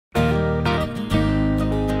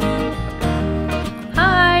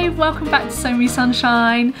welcome back to Sew Me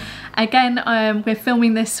Sunshine. Again, we're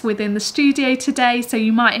filming this within the studio today, so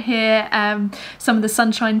you might hear some of the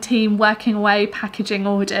Sunshine team working away packaging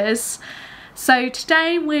orders. So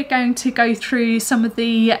today we're going to go through some of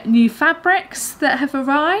the new fabrics that have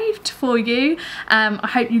arrived for you. I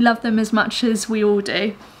hope you love them as much as we all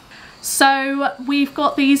do. So we've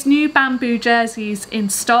got these new bamboo jerseys in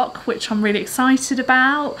stock, which I'm really excited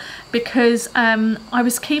about because I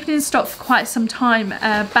was keeping in stock for quite some time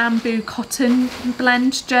a bamboo cotton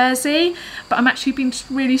blend jersey, but I'm actually been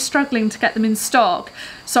really struggling to get them in stock.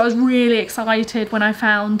 So I was really excited when I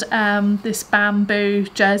found this bamboo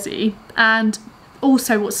jersey. And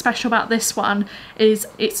also what's special about this one is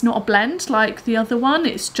it's not a blend like the other one,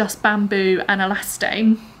 it's just bamboo and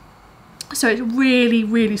elastane. So it's really,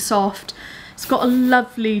 really soft. It's got a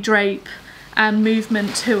lovely drape and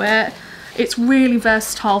movement to it. It's really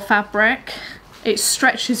versatile fabric. It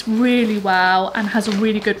stretches really well and has a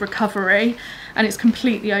really good recovery, and it's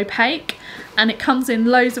completely opaque, and it comes in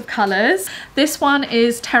loads of colours. This one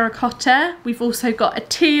is terracotta. We've also got a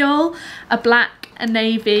teal, a black, a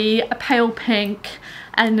navy, a pale pink,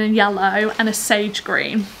 and a yellow, and a sage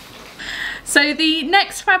green. So the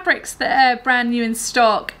next fabrics that are brand new in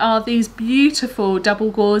stock are these beautiful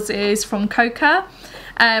double gauzes from Kokka.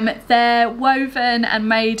 They're woven and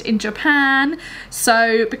made in Japan,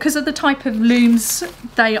 so because of the type of looms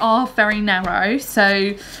they are very narrow,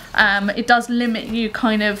 so it does limit you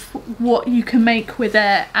kind of what you can make with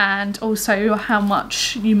it, and also how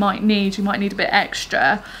much you might need a bit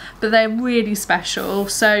extra, but they're really special.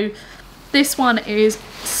 So this one is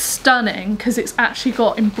stunning because it's actually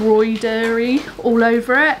got embroidery all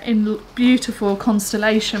over it in beautiful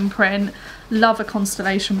constellation print. Love a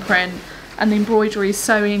constellation print, and the embroidery is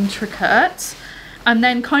so intricate. And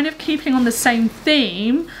then kind of keeping on the same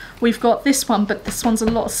theme, we've got this one, but this one's a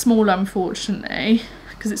lot smaller unfortunately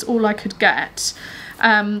because it's all I could get.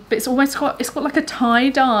 But it's got like a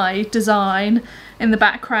tie-dye design in the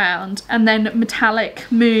background, and then metallic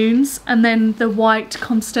moons, and then the white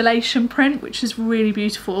constellation print, which is really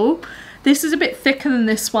beautiful. This is a bit thicker than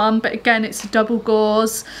this one, but again it's a double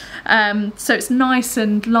gauze, so it's nice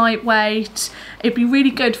and lightweight. It'd be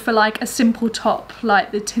really good for like a simple top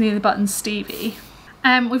like the Tinny and the Buttons Stevie.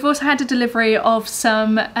 We've also had a delivery of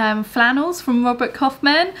some flannels from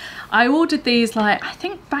Kaufman. I ordered these like I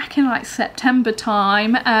think back in like September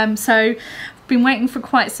time, so I've been waiting for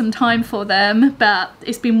quite some time for them, but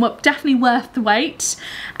it's been definitely worth the wait.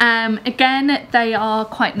 Again, they are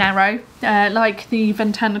quite narrow, like the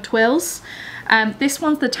Ventana Twills. This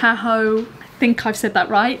one's the Tahoe, I think I've said that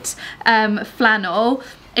right, flannel.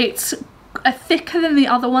 It's thicker than the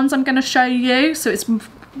other ones I'm going to show you, so it's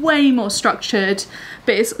way more structured,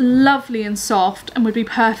 but it's lovely and soft and would be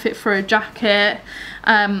perfect for a jacket.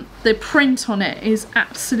 The print on it is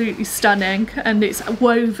absolutely stunning, and it's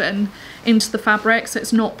woven into the fabric, so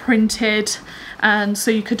it's not printed, and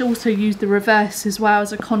so you could also use the reverse as well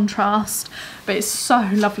as a contrast, but it's so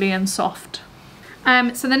lovely and soft.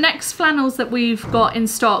 So the next flannels that we've got in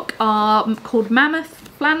stock are called Mammoth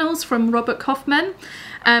Flannels from Kaufman.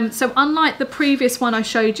 So unlike the previous one I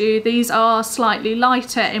showed you, these are slightly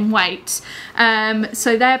lighter in weight,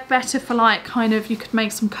 so they're better for like kind of, you could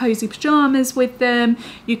make some cozy pajamas with them,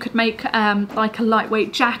 you could make like a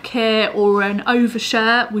lightweight jacket, or an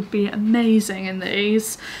overshirt would be amazing in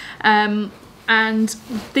these. And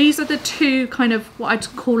these are the two kind of what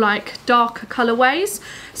I'd call like darker colourways.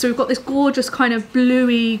 So we've got this gorgeous kind of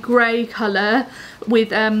bluey grey colour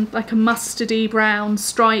with like a mustardy brown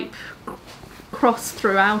stripe cross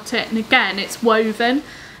throughout it, and again it's woven,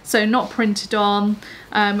 so not printed on.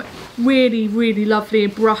 Really, really lovely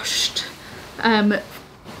brushed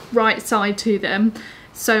right side to them.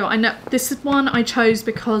 So I know this is one I chose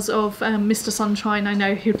because of Mr. Sunshine. I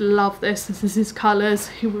know he would love this. This is his colours.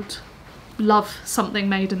 He would love something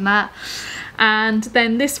made in that. And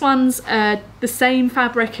then this one's the same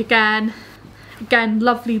fabric again,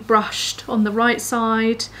 lovely brushed on the right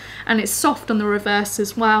side, and it's soft on the reverse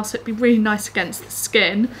as well, so it'd be really nice against the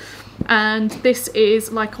skin. And this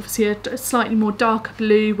is like obviously a slightly more darker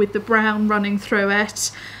blue with the brown running through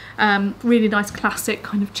it. Really nice classic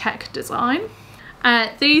kind of check design.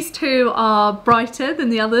 These two are brighter than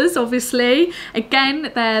the others, obviously.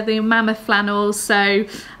 Again, they're the Mammoth Flannels, so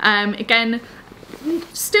again,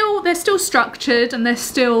 they're still structured, and they're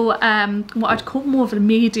still what I'd call more of a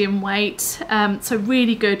medium weight, so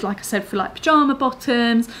really good, like I said, for like pyjama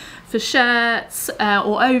bottoms, for shirts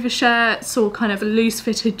or overshirts, or kind of a loose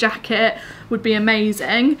fitted jacket would be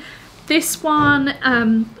amazing. This one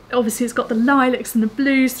obviously it's got the lilacs and the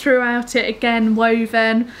blues throughout it, again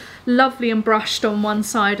woven, lovely and brushed on one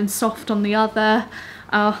side and soft on the other.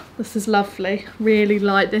 Oh, this is lovely. Really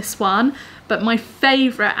like this one. But my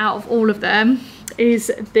favourite out of all of them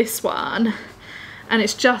is this one. And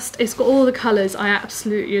it's got all the colours I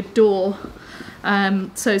absolutely adore.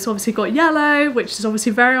 So it's obviously got yellow, which is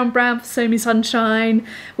obviously very on brand for So Me Sunshine,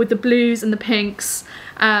 with the blues and the pinks.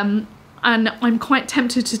 And I'm quite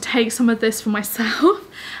tempted to take some of this for myself.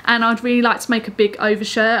 And I'd really like to make a big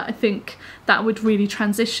overshirt. I think that would really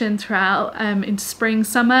transition throughout into spring,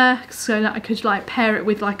 summer, so that I could like pair it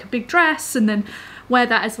with like a big dress and then wear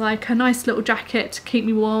that as like a nice little jacket to keep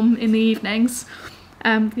me warm in the evenings.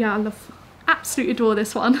 Yeah, I absolutely adore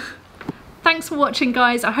this one. Thanks for watching,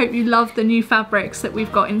 guys. I hope you love the new fabrics that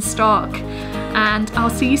we've got in stock, and I'll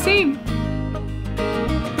see you soon.